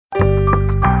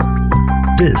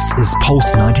This is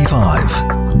Pulse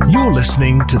 95. You're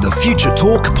listening to the Future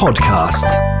Talk podcast.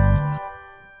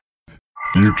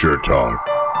 Future Talk.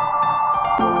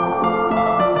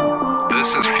 This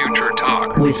is Future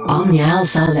Talk with Omnial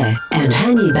Saleh and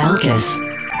Hani Balkis.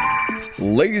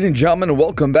 Ladies and gentlemen,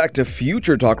 welcome back to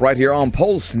Future Talk right here on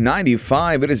Pulse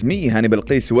 95. It is me, Hani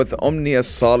Balkis, with Omnia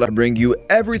Saleh, bring you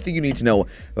everything you need to know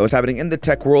about what's happening in the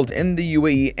tech world, in the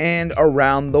UAE, and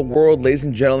around the world. Ladies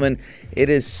and gentlemen, it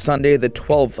is Sunday, the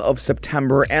 12th of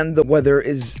September, and the weather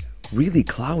is really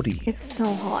cloudy. It's so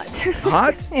hot.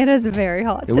 Hot? It is very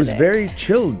hot It was today. very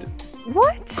chilled.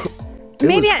 What?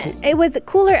 It was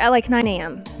cooler at like 9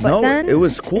 a.m. But No, then it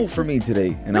was cool for me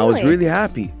today, and I was Really? really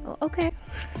happy. Okay.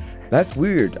 That's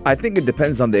weird. I think it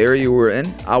depends on the area we're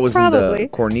in. I was in Probably. the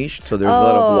Corniche, so there's a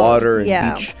lot of water and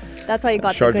yeah. beach. That's why you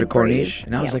got Sharjah the good Corniche. breeze.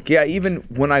 And I was like, yeah, even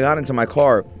when I got into my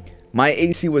car, my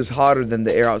AC was hotter than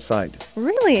the air outside.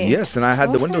 Really? Yes, and I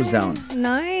had the windows down.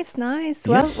 Nice. Well,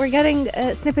 Yes. we're getting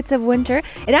snippets of winter.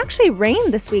 It actually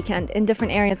rained this weekend in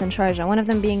different areas in Sharjah. One of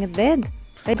them being Zid.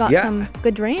 They got Yeah. some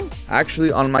good rain.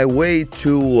 Actually, on my way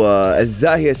to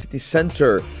Al-Zahia City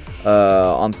Center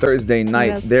on Thursday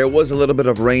night, Yes. there was a little bit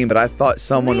of rain, but I thought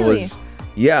someone Really? was...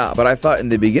 Yeah, but I thought in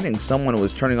the beginning someone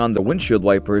was turning on the windshield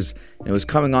wipers and it was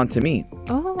coming on to me.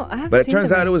 Oh, I haven't But it seen turns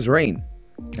the out it rain. was rain.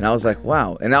 And I was like,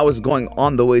 wow. And I was going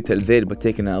on the way to Al-Zaid, but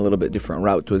taking a little bit different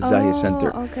route to Al-Zahia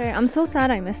Center. Okay. I'm so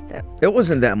sad I missed it. It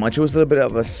wasn't that much. It was a little bit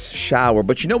of a shower.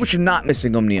 But you know what you're not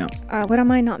missing, Omnia? What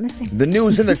am I not missing? The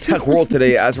news in the tech world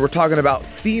today, as we're talking about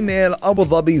female Abu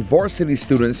Dhabi varsity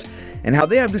students and how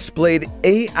they have displayed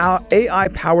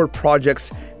AI-powered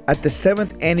projects at the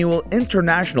 7th Annual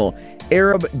International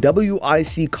Arab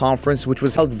WIC Conference, which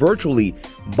was held virtually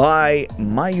by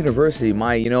my university,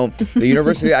 the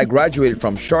university I graduated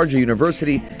from, Sharjah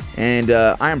University. And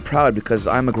I am proud because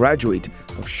I'm a graduate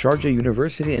of Sharjah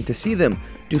University, and to see them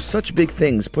do such big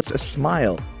things puts a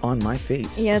smile on my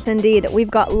face. Yes, indeed.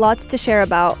 We've got lots to share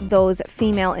about those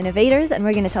female innovators, and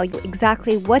we're going to tell you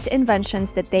exactly what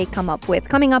inventions that they come up with.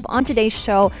 Coming up on today's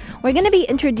show, we're going to be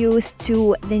introduced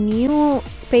to the new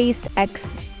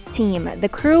SpaceX team, the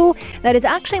crew that is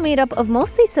actually made up of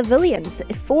mostly civilians.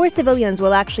 4 civilians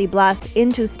will actually blast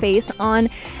into space on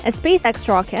a SpaceX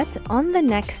rocket on the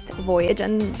next voyage,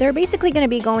 and they're basically going to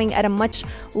be going at a much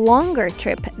longer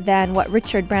trip than what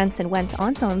Richard Branson went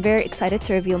on. So I'm very excited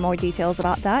to reveal more details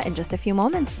about that in just a few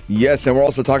moments. Yes, and we're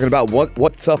also talking about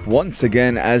what's up once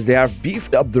again, as they have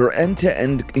beefed up their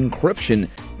end-to-end encryption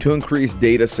to increase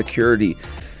data security.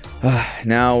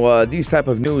 Now, these type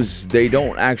of news, they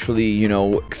don't actually,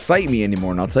 excite me anymore,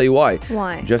 and I'll tell you why.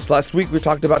 Why? Just last week, we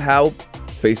talked about how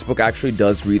Facebook actually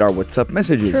does read our WhatsApp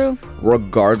messages. True.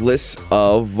 Regardless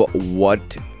of what,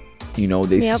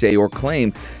 they say or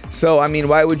claim. So,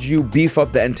 why would you beef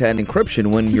up the end-to-end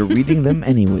encryption when you're reading them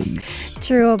anyways?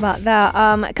 True about that.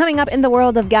 Coming up in the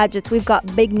world of gadgets, we've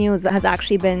got big news that has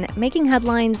actually been making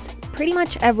headlines pretty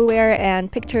much everywhere, and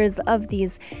pictures of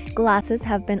these glasses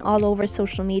have been all over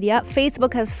social media.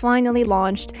 Facebook has finally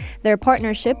launched their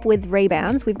partnership with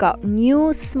Ray-Bans. We've got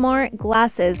new smart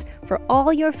glasses for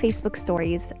all your Facebook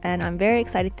stories, and I'm very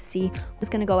excited to see who's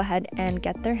going to go ahead and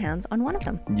get their hands on one of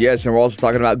them. Yes, and we're also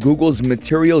talking about Google's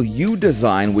Material You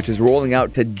design, which is rolling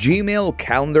out to Gmail,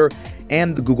 Calendar,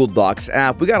 and the Google Docs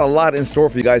app. We got a lot in store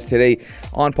for you guys today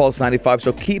on Pulse 95,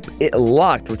 so keep it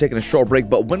locked. We're taking a short break,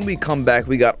 but when we come back,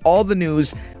 we got all the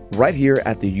news right here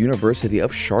at the University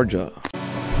of Sharjah.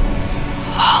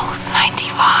 Pulse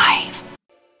 95.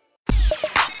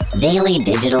 Daily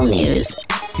digital news.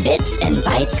 Bits and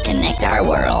bytes connect our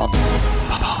world.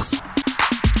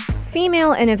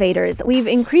 Female innovators. We've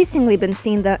increasingly been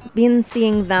seeing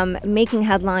them making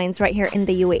headlines right here in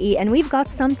the UAE, and we've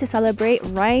got some to celebrate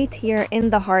right here in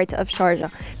the heart of Sharjah,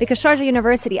 because Sharjah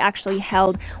University actually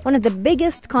held one of the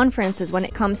biggest conferences when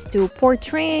it comes to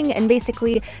portraying and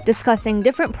basically discussing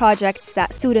different projects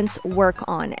that students work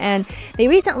on. And they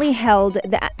recently held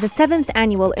the 7th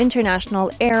Annual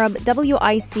International Arab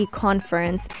WIC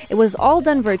Conference. It was all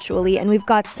done virtually, and we've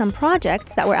got some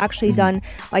projects that were actually done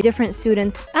by different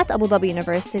students at Abu Dhabi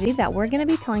University that we're going to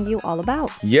be telling you all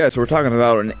about. Yes, we're talking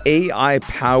about an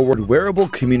AI-powered wearable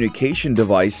communication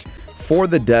device for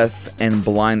the deaf and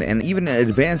blind, and even an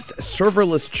advanced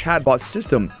serverless chatbot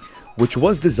system, which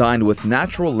was designed with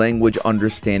natural language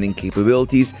understanding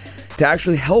capabilities to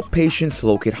actually help patients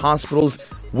locate hospitals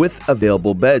with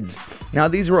available beds. Now,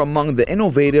 these were among the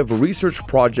innovative research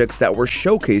projects that were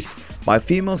showcased by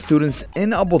female students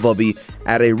in Abu Dhabi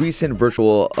at a recent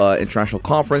virtual international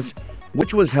conference,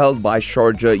 which was held by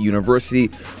Sharjah University,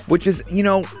 which is,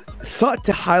 sought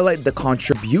to highlight the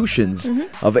contributions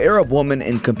of Arab women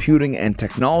in computing and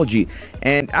technology.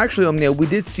 And actually, Omnia, we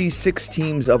did see 6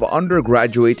 teams of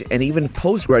undergraduate and even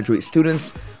postgraduate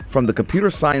students from the Computer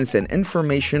Science and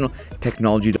Information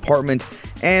Technology Department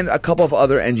and a couple of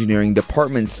other engineering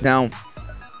departments. Now,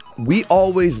 we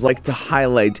always like to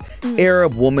highlight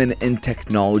Arab women in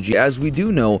technology, as we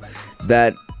do know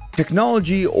that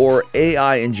technology, or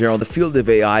AI in general, the field of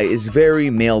AI, is very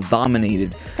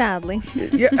male-dominated. Sadly.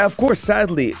 Yeah, of course,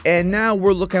 sadly. And now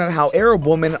we're looking at how Arab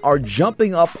women are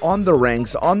jumping up on the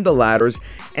ranks, on the ladders,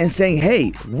 and saying,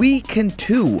 hey, we can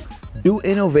too do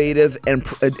innovative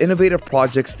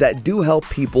projects that do help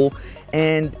people.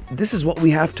 And this is what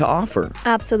we have to offer.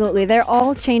 Absolutely. They're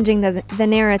all changing the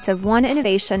narrative, one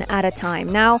innovation at a time.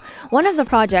 Now, one of the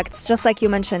projects, just like you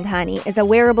mentioned, Hani, is a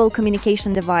wearable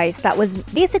communication device that was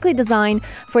basically designed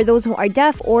for those who are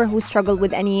deaf or who struggle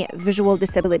with any visual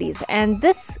disabilities. And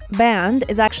this band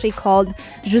is actually called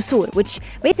Jusur, which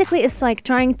basically is like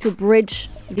trying to bridge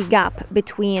the gap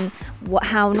between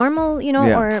how normal,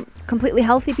 or completely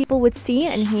healthy people would see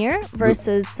and hear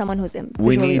versus someone who's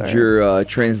We need your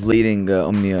translating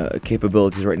Omnia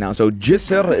capabilities right now. So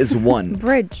Jisr is one.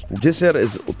 Bridge. Jisr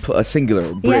is a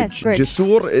singular. Bridge. Yes, bridge.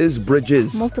 Jusur is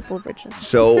bridges. Multiple bridges.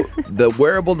 So the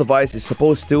wearable device is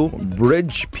supposed to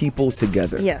bridge people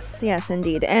together. Yes,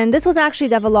 indeed. And this was actually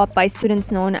developed by students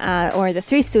or the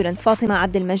 3 students, Fatima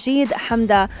Abdel Majid,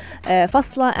 Hamda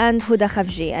Fasla, and Huda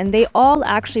Khafji. And they all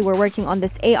actually were working on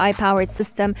this AI-powered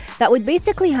system that would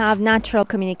basically have natural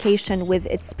communication with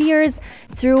its peers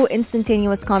through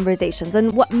instantaneous conversations.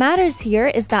 And what matters here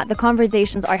is that the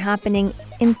conversations are happening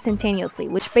instantaneously,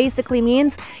 which basically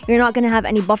means you're not going to have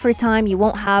any buffer time. You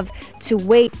won't have to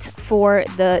wait for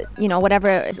the,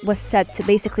 whatever was said to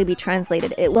basically be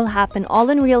translated. It will happen all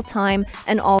in real time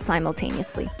and all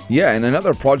simultaneously. Yeah, and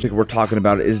another project we're talking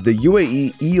about is the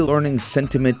UAE e-learning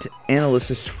sentiment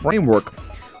analysis framework,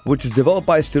 which is developed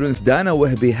by students Dana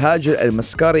Wahbi Hajar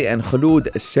al-Maskari and Khaloud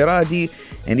al-Siradi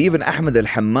and even Ahmed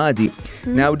al-Hammadi.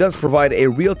 Now, it does provide a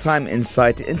real-time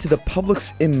insight into the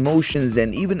public's emotions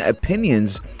and even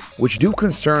opinions, which do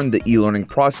concern the e-learning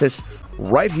process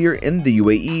right here in the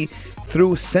UAE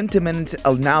through sentiment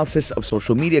analysis of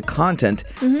social media content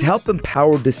to help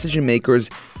empower decision makers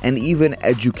and even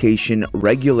education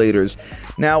regulators.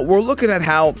 Now, we're looking at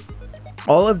how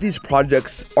all of these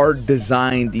projects are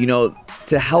designed,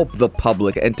 to help the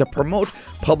public and to promote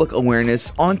public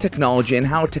awareness on technology and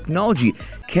how technology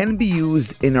can be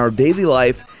used in our daily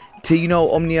life to,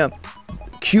 Omnia,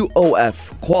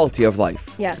 QOF, quality of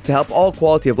life. Yes. To help all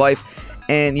quality of life.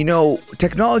 And,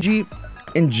 technology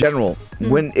in general,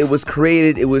 when it was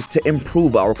created, it was to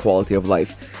improve our quality of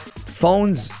life.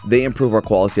 Phones, they improve our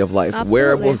quality of life. Absolutely.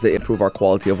 Wearables, they improve our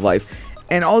quality of life.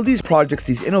 And all these projects,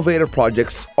 these innovative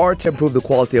projects, are to improve the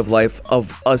quality of life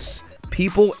of us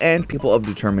people and people of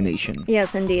determination.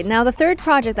 Yes, indeed. Now, the third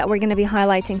project that we're going to be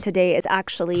highlighting today is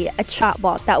actually a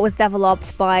chatbot that was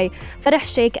developed by Farah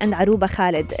Sheikh and Aruba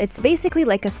Khalid. It's basically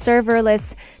like a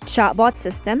serverless chatbot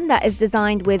system that is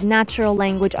designed with natural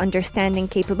language understanding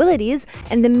capabilities.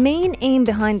 And the main aim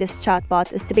behind this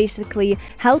chatbot is to basically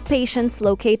help patients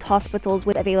locate hospitals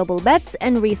with available beds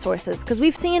and resources. Because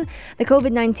we've seen the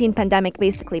COVID-19 pandemic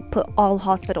basically put all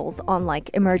hospitals on like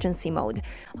emergency mode.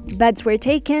 Beds were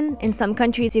taken. In some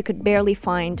countries, you could barely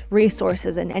find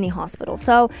resources in any hospital.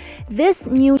 So this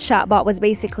new chatbot was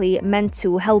basically meant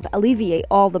to help alleviate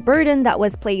all the burden that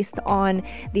was placed on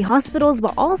the hospitals,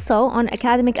 but also on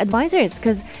academic advisors,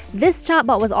 because this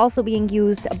chatbot was also being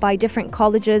used by different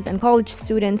colleges and college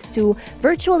students to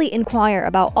virtually inquire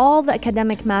about all the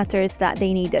academic matters that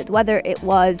they needed, whether it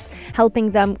was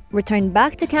helping them return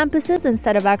back to campuses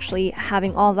instead of actually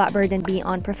having all that burden be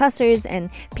on professors and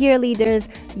peer leaders.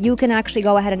 You can actually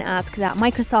go ahead and ask that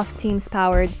Microsoft Teams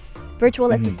powered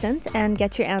virtual assistant and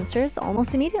get your answers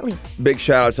almost immediately. Big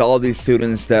shout out to all these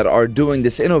students that are doing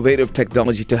this innovative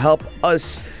technology to help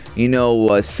us,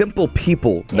 simple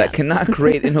people that cannot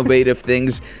create innovative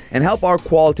things and help our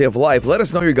quality of life. Let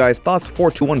us know your guys' thoughts,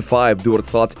 4215 Durat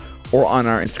Thoughts, or on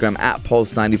our Instagram at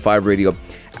Pulse95 Radio.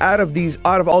 Out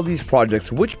of all these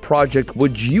projects, which project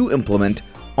would you implement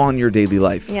on your daily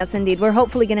life? Yes, indeed. We're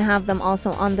hopefully going to have them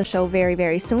also on the show very,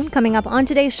 very soon. Coming up on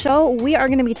today's show, we are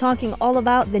going to be talking all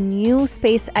about the new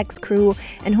SpaceX crew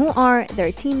and who are their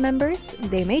team members.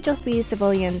 They may just be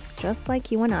civilians, just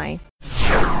like you and I.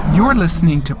 You're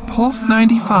listening to Pulse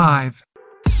 95.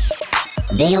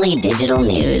 Daily digital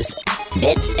news.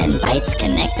 Bits and bytes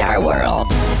connect our world.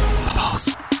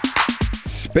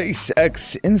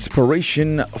 SpaceX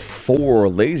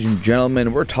Inspiration4. Ladies and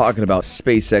gentlemen, we're talking about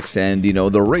SpaceX and,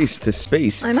 the race to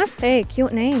space. I must say,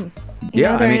 cute name.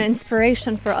 They're an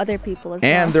inspiration for other people as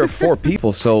well. And they're 4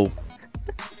 people, so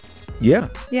yeah.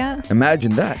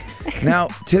 Imagine that. Now,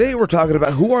 today we're talking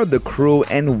about who are the crew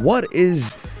and what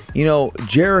is,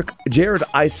 Jared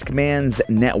Isaacman's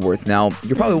net worth. Now,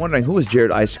 you're probably wondering who is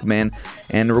Jared Isaacman,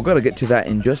 and we're going to get to that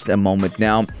in just a moment.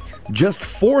 Now, just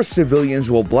 4 civilians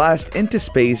will blast into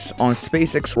space on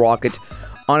SpaceX rocket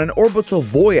on an orbital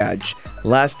voyage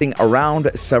lasting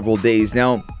around several days.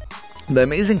 Now, the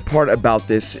amazing part about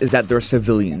this is that they're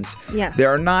civilians. Yes. They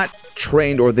are not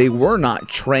trained, or they were not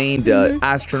trained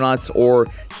astronauts or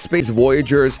space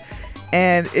voyagers.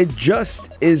 And it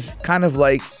just is kind of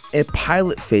like a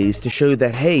pilot phase to show you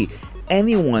that, hey,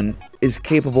 anyone is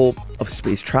capable of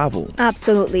space travel.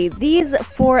 Absolutely. These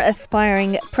 4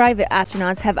 aspiring private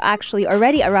astronauts have actually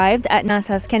already arrived at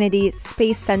NASA's Kennedy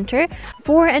Space Center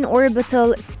for an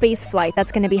orbital space flight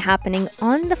that's going to be happening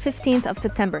on the 15th of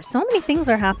September. So many things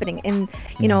are happening in,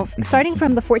 starting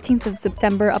from the 14th of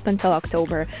September up until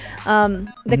October.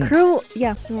 The crew,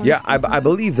 I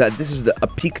believe that this is a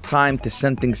peak time to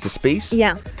send things to space.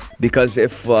 Yeah. Because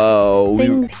if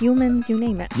humans, you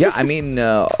name it. Yeah, I mean,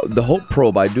 the Hope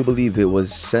probe, I do believe it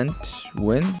was sent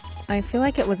when? I feel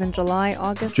like it was in July,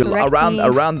 August.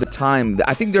 Around the time.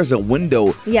 I think there's a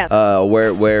window. Yes.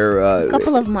 Where a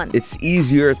couple of months. It's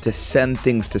easier to send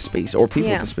things to space or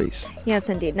people to space. Yes,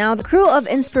 indeed. Now, the crew of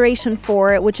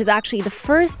Inspiration4, which is actually the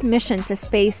first mission to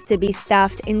space to be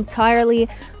staffed entirely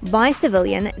by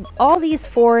civilian, all these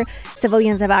 4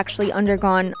 civilians have actually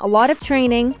undergone a lot of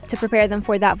training to prepare them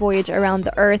for that voyage around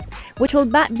the Earth, which will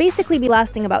basically be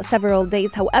lasting about several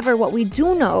days. However, what we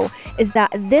do know is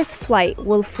that this flight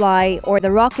will fly, or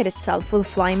the rocket itself will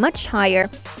fly much higher,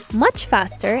 much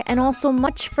faster, and also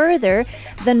much further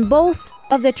than both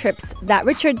of the trips that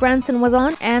Richard Branson was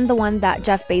on and the one that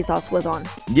Jeff Bezos was on.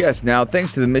 Yes, now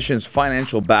thanks to the mission's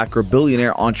financial backer,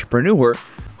 billionaire entrepreneur,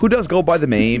 who does go by the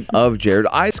name of Jared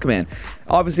Isaacman.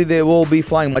 Obviously, they will be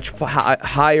flying much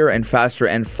higher and faster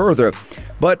and further,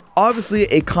 but obviously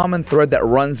a common thread that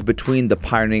runs between the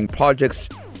pioneering projects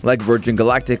like Virgin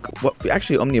Galactic.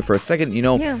 Actually, Omnia, for a second,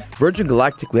 Virgin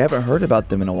Galactic, we haven't heard about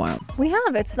them in a while. We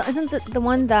have. Isn't it the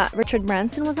one that Richard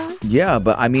Branson was on? Yeah,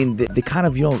 but I mean, they kind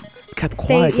of, kept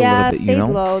quiet a little bit, stayed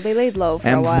low. They laid low for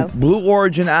a while. Blue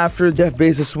Origin, after Jeff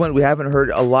Bezos went, we haven't heard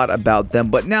a lot about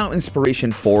them. But now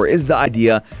Inspiration4 is the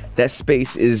idea that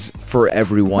space is for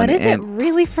everyone. But is it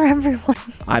really for everyone?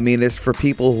 I mean, it's for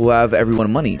people who have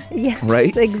everyone money. Yes,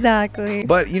 right? Exactly.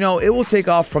 But, it will take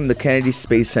off from the Kennedy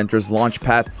Space Center's launch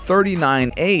pad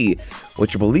 39A,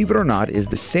 which, believe it or not, is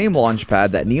the same launch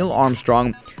pad that Neil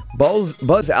Armstrong, Buzz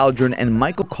Aldrin, and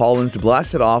Michael Collins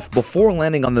blasted off before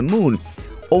landing on the moon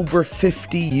over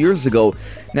 50 years ago.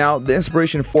 Now, the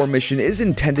Inspiration4 mission is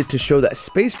intended to show that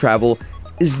space travel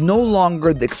is no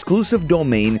longer the exclusive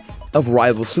domain of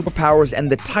rival superpowers and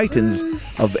the titans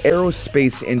of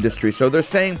aerospace industry. So they're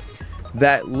saying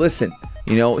that, listen,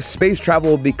 space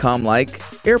travel will become like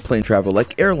airplane travel,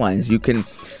 like airlines. You can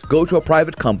go to a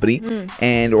private company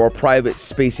or a private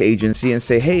space agency and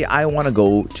say, hey, I want to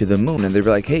go to the moon. And they'll be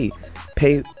like, hey,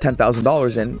 pay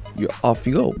 $10,000 and off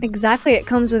you go. Exactly. It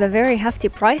comes with a very hefty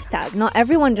price tag. Not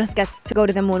everyone just gets to go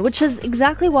to the moon, which is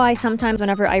exactly why sometimes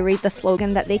whenever I read the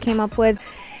slogan that they came up with,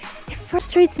 it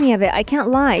frustrates me a bit. I can't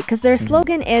lie, because their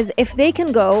slogan is, if they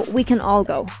can go, we can all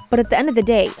go. But at the end of the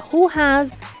day, who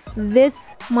has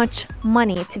this much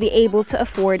money to be able to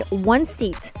afford one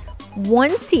seat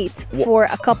for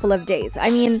a couple of days? I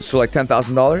mean, so like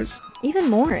 $10,000?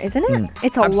 Even more, isn't it?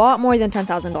 It's a lot more than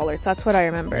 $10,000. That's what I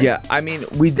remember. Yeah, I mean,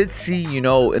 we did see, in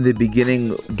the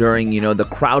beginning during, the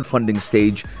crowdfunding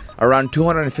stage, around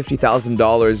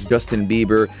 $250,000, Justin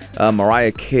Bieber,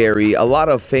 Mariah Carey, a lot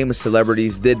of famous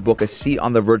celebrities did book a seat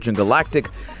on the Virgin Galactic.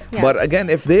 Yes. But again,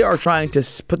 if they are trying to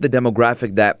put the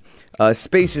demographic that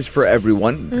space is for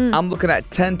everyone, I'm looking at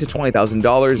 $10,000 to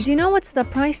 $20,000. Do you know what's the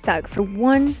price tag for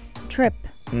one trip?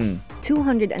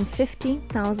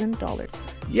 $250,000.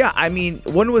 Yeah, I mean,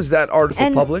 when was that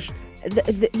article published?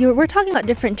 We're talking about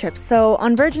different trips. So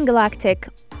on Virgin Galactic,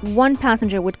 one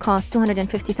passenger would cost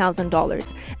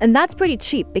 $250,000. And that's pretty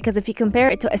cheap, because if you compare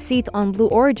it to a seat on Blue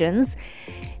Origins,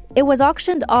 it was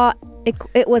auctioned at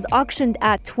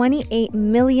 $28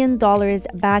 million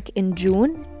back in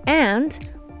June. And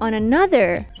on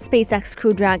another SpaceX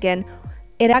Crew Dragon,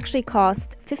 it actually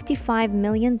cost $55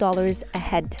 million a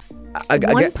head.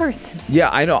 One person. Yeah,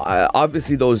 I know.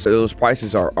 Obviously, those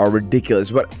prices are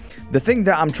ridiculous. But the thing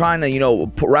that I'm trying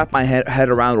to, wrap my head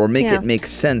around or make it make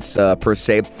sense, per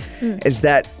se, is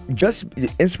that just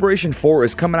Inspiration4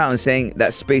 is coming out and saying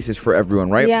that space is for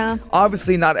everyone, right? Yeah.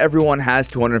 Obviously, not everyone has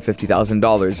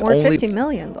 $250,000. Or $50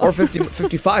 million. Or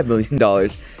 $55 million.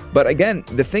 But again,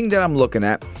 the thing that I'm looking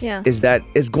at is that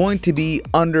it's going to be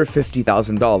under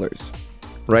 $50,000,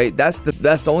 right? That's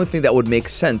the only thing that would make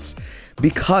sense.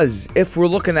 Because if we're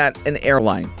looking at an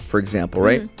airline, for example,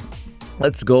 right?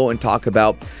 Let's go and talk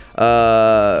about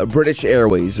British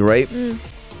Airways, right?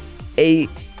 A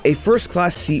first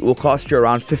class seat will cost you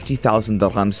around 50,000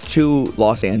 dirhams to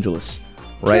Los Angeles,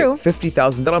 right? True.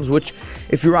 50,000 dirhams, which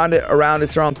if you round it around,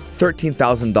 it's around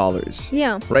 $13,000.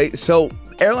 Yeah. Right? So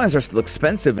airlines are still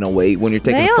expensive in a way when you're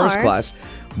taking first class.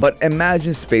 But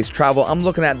imagine space travel. I'm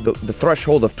looking at the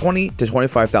threshold of $20,000 to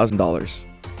 $25,000.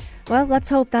 Well, let's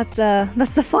hope that's the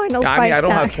final price. I mean, I don't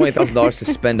tag. have $20,000 to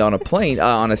spend on a plane,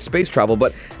 on a space travel.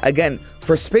 But again,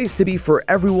 for space to be for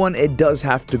everyone, it does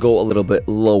have to go a little bit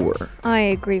lower. I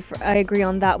agree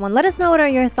on that one. Let us know what are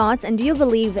your thoughts, and do you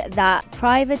believe that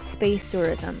private space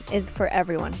tourism is for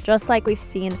everyone, just like we've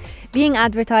seen being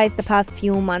advertised the past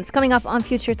few months? Coming up on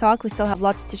Future Talk, we still have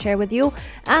lots to share with you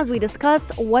as we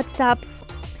discuss WhatsApp's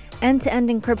end-to-end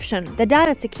encryption, the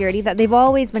data security that they've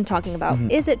always been talking about.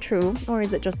 Is it true, or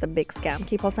is it just a big scam?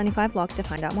 Keep Pulse 95 locked to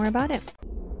find out more about it.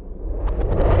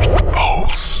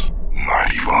 Pulse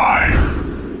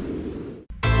 95.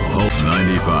 Pulse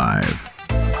 95.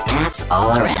 Apps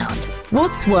all around.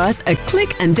 What's worth a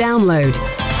click and download?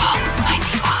 Pulse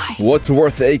 95. What's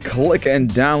worth a click and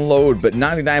download, but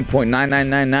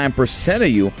 99.9999% of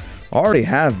you already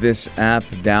have this app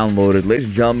downloaded. Ladies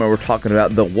and gentlemen, we're talking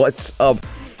about the WhatsApp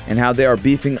and how they are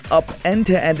beefing up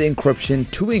end-to-end encryption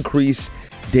to increase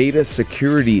data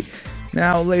security.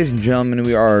 Now, ladies and gentlemen,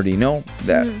 we already know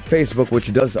that Facebook,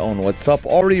 which does own WhatsApp,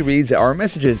 already reads our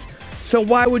messages. So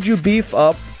why would you beef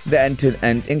up the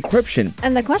end-to-end encryption?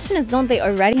 And the question is, don't they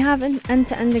already have an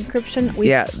end-to-end encryption?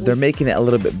 They're making it a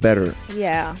little bit better.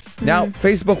 Yeah. Now,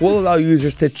 Facebook will allow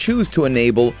users to choose to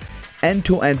enable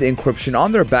end-to-end encryption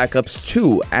on their backups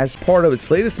too, as part of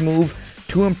its latest move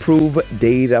to improve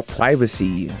data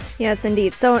privacy. Yes,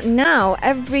 indeed. So now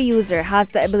every user has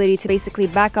the ability to basically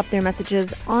back up their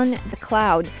messages on the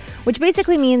cloud, which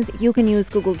basically means you can use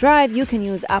Google Drive, you can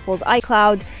use Apple's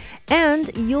iCloud, and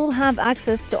you'll have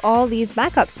access to all these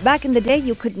backups. Back in the day,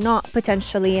 you could not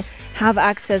potentially have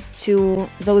access to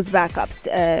those backups.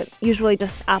 Usually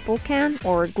just Apple can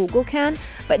or Google can,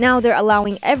 but now they're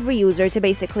allowing every user to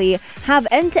basically have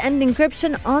end-to-end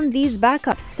encryption on these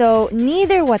backups. So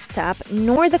neither WhatsApp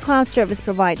nor the cloud service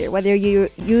provider, whether you're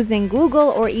using Google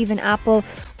or even Apple,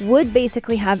 would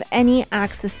basically have any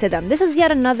access to them. This is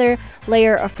yet another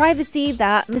layer of privacy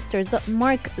that Mr.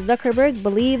 Mark Zuckerberg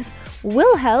believes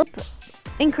will help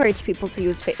encourage people to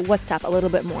use WhatsApp a little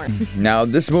bit more. Now,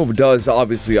 this move does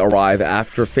obviously arrive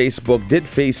after Facebook did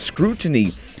face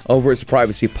scrutiny over its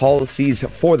privacy policies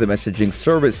for the messaging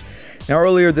service. Now,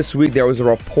 earlier this week, there was a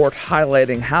report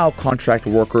highlighting how contract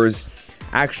workers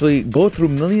actually go through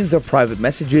millions of private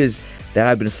messages that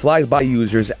have been flagged by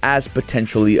users as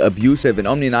potentially abusive. And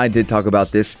Omni and I did talk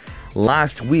about this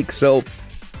last week. So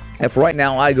if right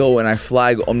now I go and I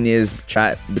flag Omnia's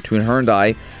chat between her and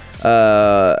I,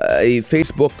 a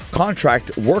Facebook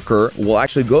contract worker will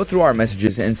actually go through our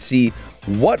messages and see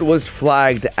what was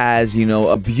flagged as,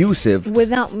 abusive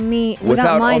without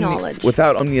my knowledge,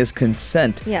 without Omnia's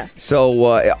consent. Yes.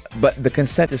 So, but the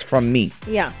consent is from me.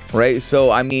 Yeah. Right.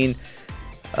 So, I mean,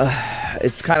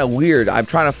 it's kind of weird. I'm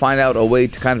trying to find out a way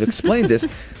to kind of explain this,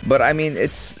 but I mean,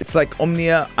 it's like,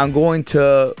 Omnia, I'm going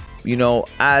to,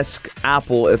 ask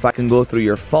Apple if I can go through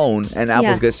your phone, and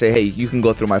Apple's going to say, hey, you can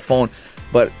go through my phone,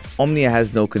 but Omnia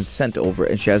has no consent over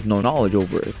it and she has no knowledge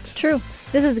over it. True.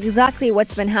 This is exactly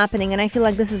what's been happening, and I feel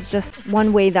like this is just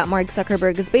one way that Mark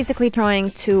Zuckerberg is basically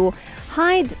trying to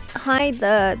hide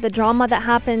the drama that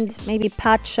happened, maybe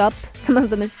patch up some of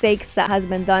the mistakes that has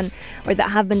been done or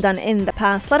that have been done in the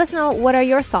past. Let us know, what are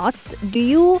your thoughts? Do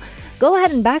you go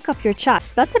ahead and back up your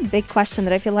chats? That's a big question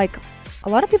that I feel like a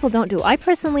lot of people don't do. I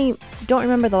personally don't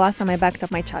remember the last time I backed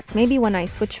up my chats. Maybe when I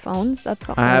switch phones, that's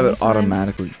the I have it time.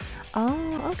 automatically.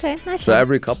 Oh, okay. Nice. So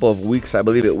every couple of weeks, I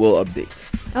believe it will update.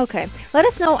 Okay. Let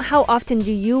us know, how often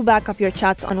do you back up your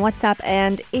chats on WhatsApp?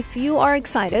 And if you are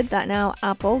excited that now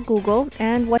Apple, Google,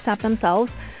 and WhatsApp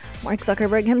themselves Mark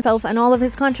Zuckerberg himself and all of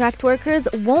his contract workers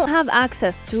won't have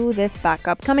access to this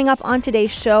backup. Coming up on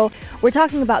today's show, we're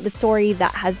talking about the story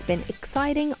that has been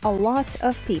exciting a lot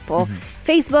of people.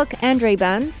 Facebook and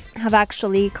Ray-Ban have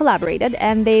actually collaborated,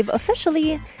 and they've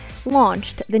officially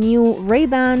launched the new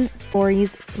Ray-Ban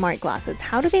Stories smart glasses.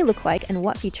 How do they look like and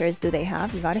what features do they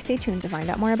have? You gotta stay tuned to find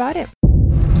out more about it.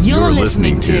 You're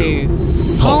listening to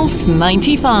Pulse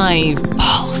 95.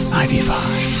 Pulse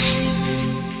 95.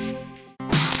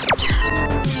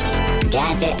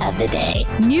 Gadget of the day.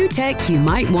 New tech you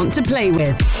might want to play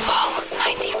with. Pulse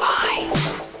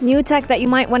 95. New tech that you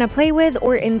might want to play with,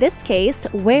 or in this case,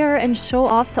 wear and show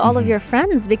off to all of your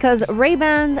friends, because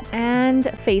Ray-Ban and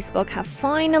Facebook have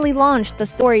finally launched the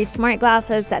Stories smart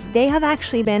glasses that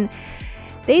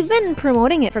they've been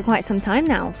promoting it for quite some time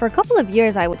now, for a couple of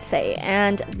years, I would say,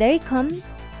 and they come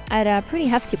at a pretty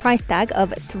hefty price tag of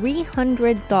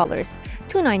 $300,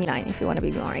 $299 if you want to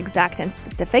be more exact and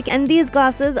specific. And these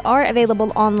glasses are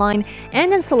available online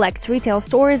and in select retail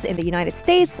stores in the United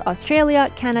States,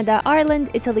 Australia, Canada,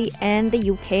 Ireland, Italy, and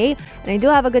the UK. And I do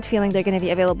have a good feeling they're going to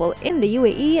be available in the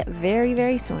UAE very,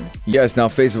 very soon. Yes, now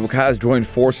Facebook has joined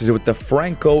forces with the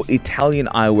Franco-Italian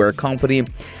eyewear company.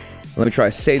 Let me try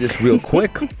to say this real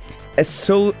quick.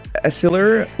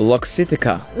 Essilor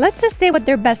Luxitica. Let's just say what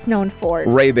they're best known for.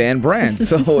 Ray-Ban brand.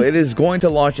 So it is going to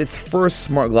launch its first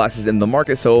smart glasses in the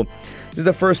market. So this is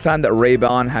the first time that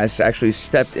Ray-Ban has actually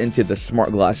stepped into the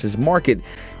smart glasses market.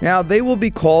 Now, they will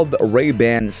be called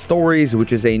Ray-Ban Stories,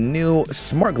 which is a new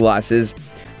smart glasses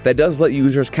that does let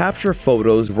users capture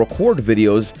photos, record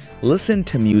videos, listen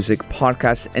to music,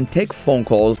 podcasts, and take phone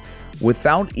calls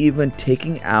without even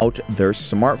taking out their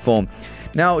smartphone.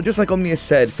 Now, just like Omnia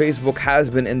said, Facebook has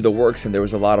been in the works, and there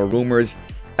was a lot of rumors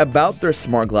about their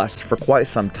smart glasses for quite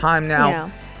some time now. Yeah.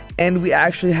 And we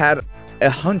actually had a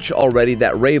hunch already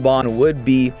that Ray-Ban would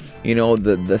be,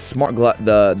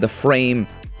 the frame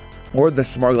or the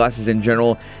smart glasses in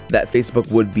general that Facebook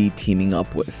would be teaming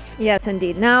up with. Yes,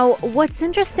 indeed. Now, what's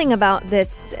interesting about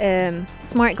this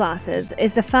smart glasses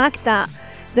is the fact that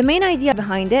the main idea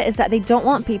behind it is that they don't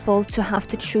want people to have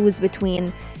to choose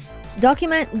between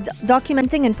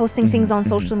documenting and posting things on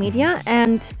social media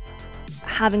and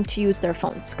having to use their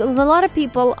phones. Because a lot of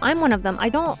people, I'm one of them, I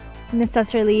don't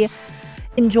necessarily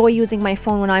enjoy using my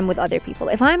phone when I'm with other people.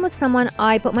 If I'm with someone,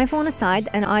 I put my phone aside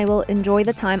and I will enjoy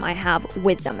the time I have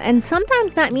with them. And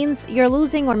sometimes that means you're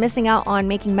losing or missing out on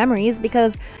making memories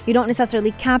because you don't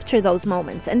necessarily capture those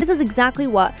moments. And this is exactly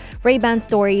what Ray-Ban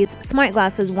Stories smart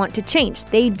glasses want to change.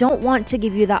 They don't want to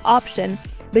give you that option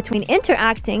between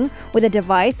interacting with a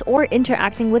device or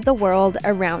interacting with the world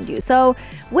around you. So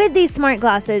with these smart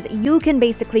glasses, you can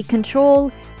basically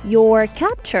control your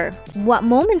capture, what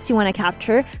moments you want to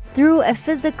capture through a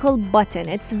physical button.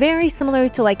 It's very similar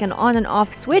to like an on and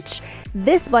off switch.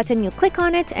 This button, you click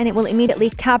on it and it will immediately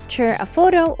capture a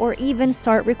photo or even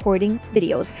start recording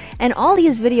videos. And all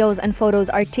these videos and photos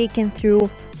are taken through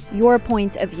your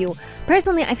point of view.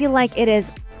 Personally, I feel like it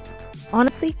is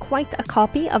honestly quite a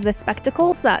copy of the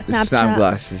spectacles that The Snap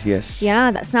glasses, yes. Yeah,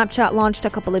 that Snapchat launched a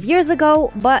couple of years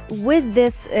ago. But with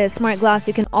this smart glass,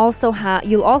 you'll also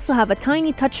have a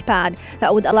tiny touchpad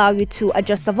that would allow you to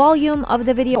adjust the volume of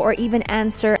the video or even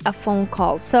answer a phone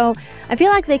call. So I feel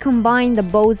like they combine the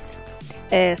Bose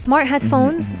smart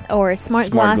headphones or smart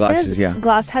glasses,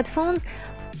 glass headphones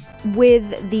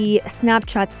with the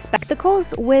Snapchat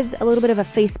spectacles with a little bit of a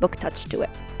Facebook touch to it.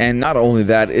 And not only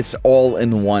that, it's all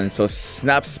in one. So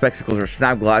Snap spectacles or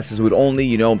Snap glasses would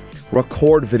only,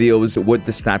 record videos with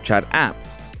the Snapchat app.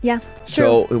 Yeah,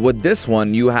 So true. with this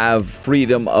one, you have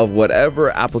freedom of whatever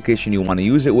application you want to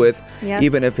use it with, Yes.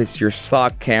 even if it's your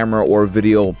stock camera or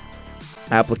video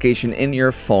application in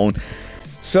your phone.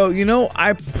 So,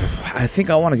 I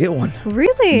think I want to get one.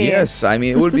 Really? Yes, I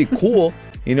mean, it would be cool,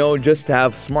 just to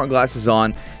have smart glasses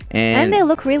on. And they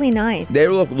look really nice. They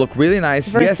look really nice.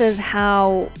 Versus yes.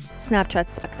 how Snapchat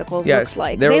spectacles Yes, look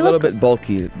like. they're a little look, bit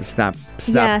bulky, the Snap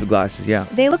Yes. glasses, yeah.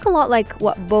 They look a lot like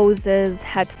what Bose's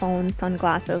headphones,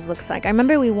 sunglasses looked like. I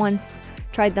remember we once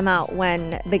tried them out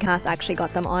when Big Hass actually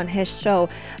got them on his show.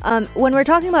 When we're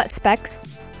talking about specs,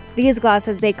 these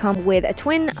glasses, they come with a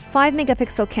twin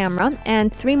 5-megapixel camera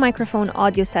and 3 microphone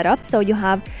audio setup. So you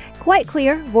have quite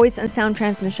clear voice and sound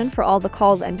transmission for all the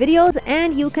calls and videos,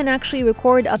 and you can actually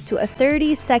record up to a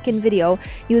 30-second video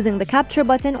using the capture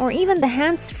button or even the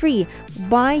hands-free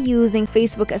by using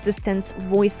Facebook Assistant's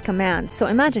voice command. So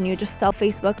imagine you just tell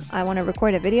Facebook, I want to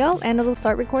record a video, and it'll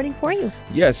start recording for you.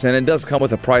 Yes, and it does come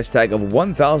with a price tag of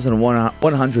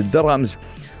 1,100 dirhams,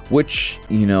 which,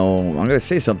 I'm going to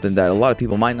say something that a lot of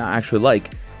people might not actually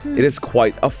like. it is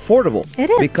quite affordable. It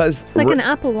is. Because it's like an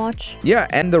Apple Watch. Yeah,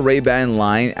 and the Ray-Ban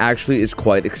line actually is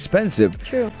quite expensive.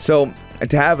 True. So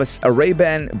to have a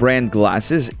Ray-Ban brand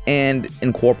glasses and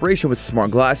in cooperation with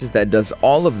smart glasses that does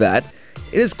all of that,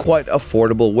 it is quite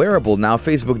affordable wearable. Now,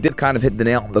 Facebook did kind of hit the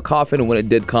nail on the coffin when it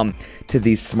did come to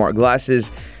these smart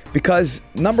glasses because,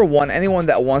 number one, anyone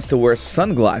that wants to wear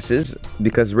sunglasses,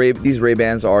 because these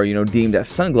Ray-Bans are, deemed as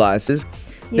sunglasses,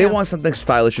 they want something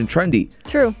stylish and trendy.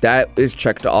 True. That is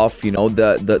checked off,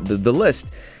 the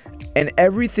list. And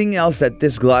everything else that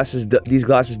these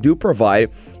glasses do provide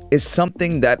is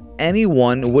something that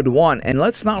anyone would want. And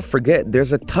let's not forget,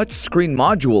 there's a touch screen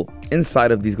module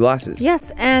inside of these glasses. Yes,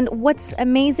 and what's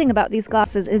amazing about these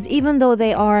glasses is even though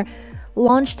they are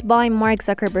launched by Mark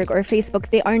Zuckerberg or Facebook,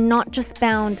 they are not just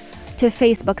bound to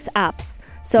Facebook's apps.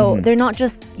 So they're not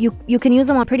just, you can use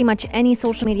them on pretty much any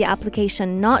social media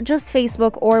application, not just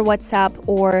Facebook or WhatsApp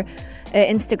or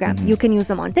Instagram. You can use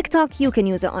them on TikTok, you can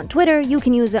use it on Twitter, you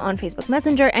can use it on Facebook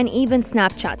Messenger, and even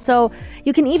Snapchat. So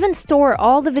you can even store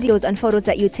all the videos and photos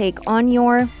that you take on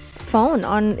your phone,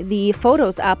 on the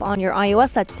Photos app on your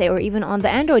iOS, let's say, or even on the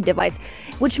Android device,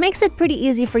 which makes it pretty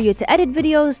easy for you to edit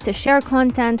videos, to share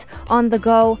content on the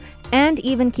go, and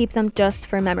even keep them just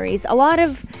for memories. A lot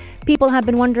of people have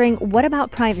been wondering, what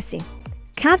about privacy?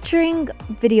 Capturing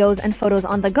videos and photos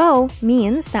on the go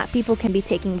means that people can be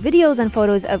taking videos and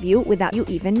photos of you without you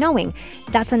even knowing.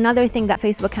 That's another thing that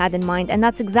Facebook had in mind, and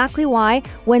that's exactly why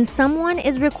when someone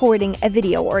is recording a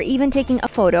video or even taking a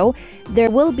photo,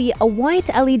 there will be a white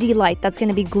LED light that's going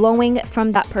to be glowing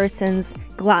from that person's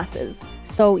glasses.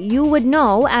 So you would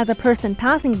know as a person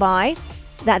passing by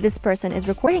that this person is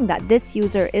recording, that this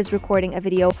user is recording a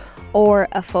video or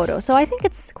a photo. So I think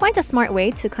it's quite a smart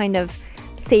way to kind of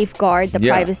safeguard the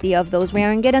privacy of those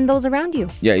wearing it and those around you.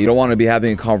 Yeah, you don't want to be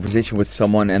having a conversation with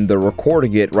someone and they're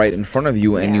recording it right in front of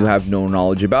you and you have no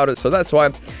knowledge about it. So that's why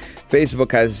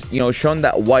Facebook has, shown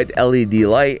that white LED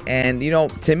light. And,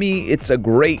 to me, it's a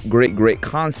great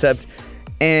concept.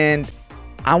 And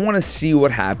I want to see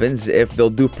what happens if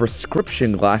they'll do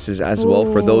prescription glasses as well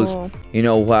for those,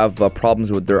 who have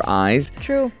problems with their eyes.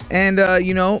 True. And,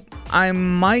 I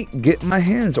might get my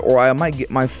hands or I might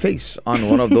get my face on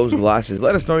one of those glasses.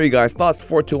 Let us know your guys' thoughts,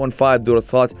 4215, do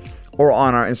thoughts, or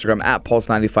on our Instagram at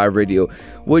Pulse95 Radio.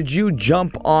 Would you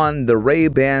jump on the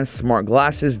Ray-Ban smart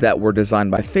glasses that were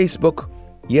designed by Facebook?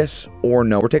 Yes or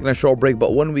no? We're taking a short break,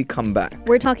 but when we come back,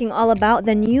 we're talking all about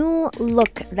the new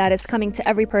look that is coming to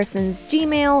every person's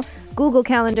Gmail, Google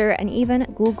Calendar, and even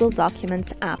Google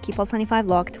Documents app. Keep Pulse 95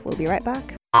 locked. We'll be right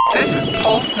back. This is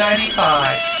Pulse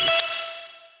 95.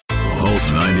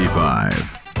 Pulse 95.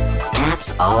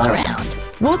 Apps all around.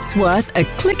 What's worth a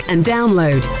click and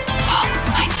download? Pulse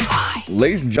 95.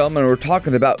 ladies and gentlemen, we're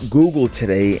talking about Google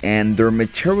today and their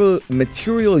Material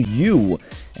You.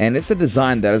 And it's a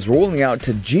design that is rolling out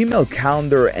to Gmail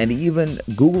Calendar and even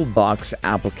Google Docs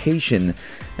application.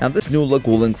 Now, this new look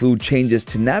will include changes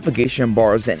to navigation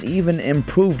bars and even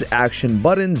improved action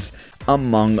buttons,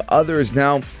 among others.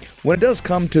 Now, when it does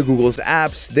come to Google's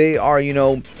apps, they are,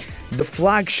 the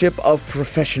flagship of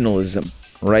professionalism,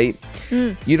 right?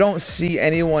 You don't see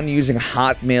anyone using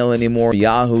Hotmail anymore,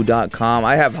 Yahoo.com.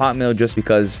 I have Hotmail just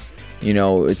because,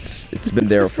 it's been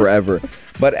there forever.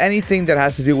 But anything that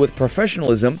has to do with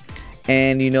professionalism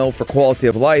and, for quality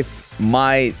of life,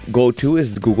 my go-to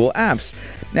is the Google Apps.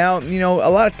 Now, a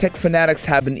lot of tech fanatics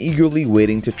have been eagerly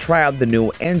waiting to try out the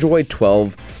new Android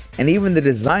 12 and even the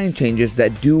design changes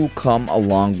that do come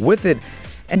along with it.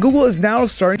 And Google is now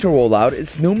starting to roll out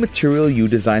its new Material You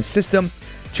design system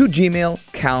to Gmail,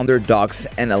 Calendar, Docs,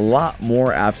 and a lot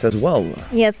more apps as well.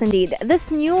 Yes, indeed.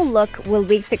 This new look will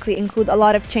basically include a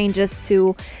lot of changes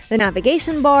to the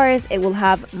navigation bars. It will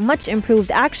have much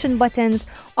improved action buttons.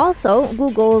 Also,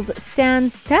 Google's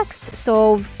Sans text.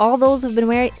 So all those who've been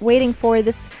waiting for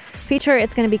this feature,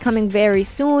 it's going to be coming very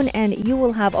soon, and you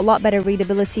will have a lot better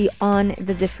readability on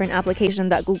the different applications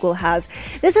that Google has.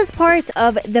 This is part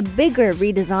of the bigger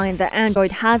redesign that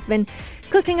Android has been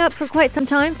cooking up for quite some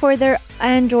time for their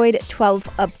Android 12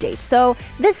 update. So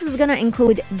this is going to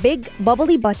include big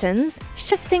bubbly buttons,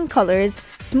 shifting colors,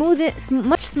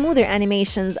 much smoother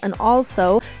animations, and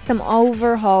also some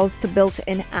overhauls to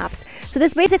built-in apps. So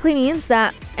this basically means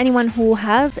that anyone who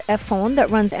has a phone that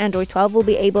runs Android 12 will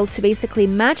be able to basically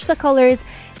match the colors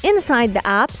inside the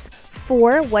apps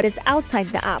for what is outside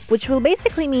the app, which will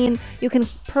basically mean you can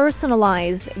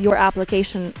personalize your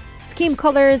application scheme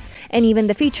colors and even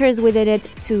the features within it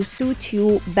to suit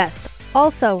you best.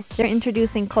 Also, they're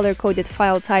introducing color-coded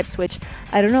file types, which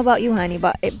I don't know about you, honey,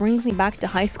 but it brings me back to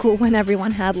high school when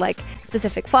everyone had like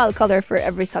specific file color for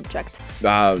every subject.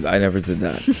 I never did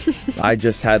that. I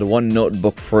just had one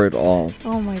notebook for it all.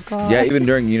 Oh my god. Yeah, even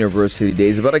during university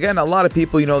days. But again, a lot of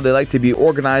people, they like to be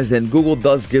organized, and Google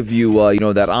does give you,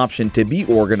 that option to be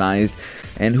organized.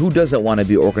 And who doesn't want to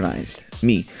be organized?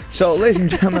 Me. So, ladies and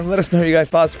gentlemen, let us know your guys'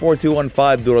 thoughts.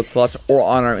 4215 Doodle Sluts or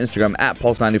on our Instagram at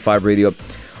Pulse95 Radio.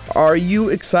 Are you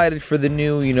excited for the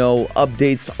new,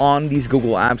 updates on these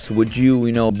Google apps? Would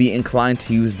you, be inclined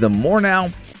to use them more now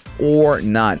or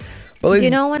not? Do you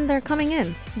know when they're coming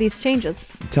in, these changes?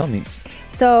 Tell me.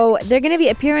 So they're going to be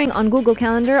appearing on Google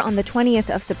Calendar on the 20th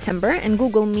of September and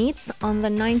Google Meets on the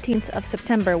 19th of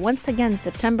September. Once again,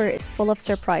 September is full of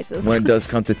surprises. When it does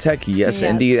come to tech, yes,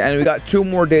 indeed. And we got 2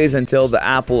 more days until the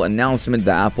Apple announcement,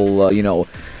 the Apple,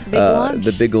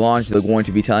 the big launch. They're going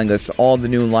to be telling us all the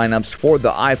new lineups for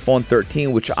the iPhone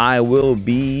 13, which I will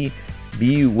be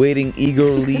waiting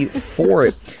eagerly for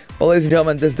it. Well, ladies and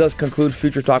gentlemen, this does conclude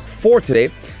Future Talk for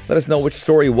today. Let us know which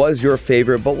story was your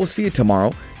favorite, but we'll see you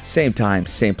tomorrow. Same time,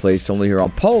 same place, only here on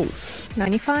Pulse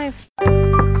 95.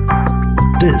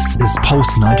 This is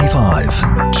Pulse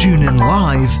 95. Tune in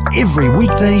live every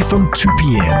weekday from 2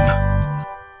 p.m.